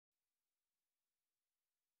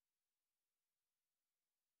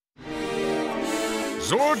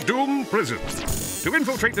Zordoom Prison. To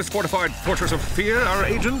infiltrate this fortified fortress of fear, our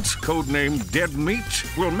agent, codenamed Dead Meat,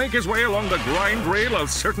 will make his way along the grind rail of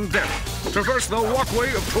certain death, traverse the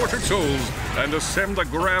walkway of tortured souls, and ascend the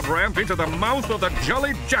grab ramp into the mouth of the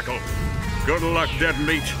Jolly Jackal. Good luck, Dead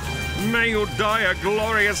Meat. May you die a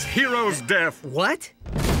glorious hero's death. What?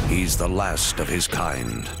 He's the last of his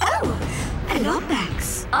kind. Oh, a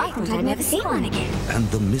Lombax. I thought I'd never see one again. And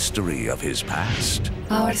the mystery of his past.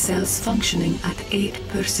 Our cells functioning at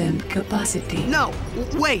 8% capacity. No,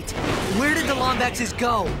 wait. Where did the Lombaxes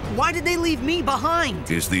go? Why did they leave me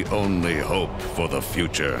behind? Is the only hope for the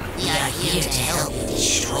future. We are here to help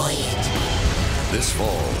destroy it. This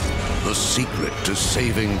fall, the secret to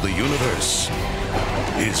saving the universe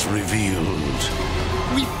is revealed.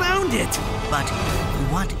 We found it! But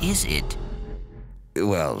what is it?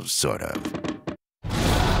 Well, sort of.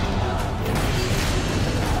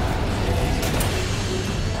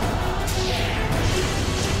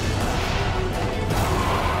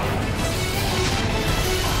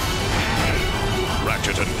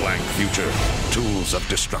 Ratchet and Clank Future, tools of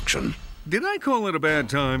destruction. Did I call it a bad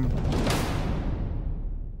time?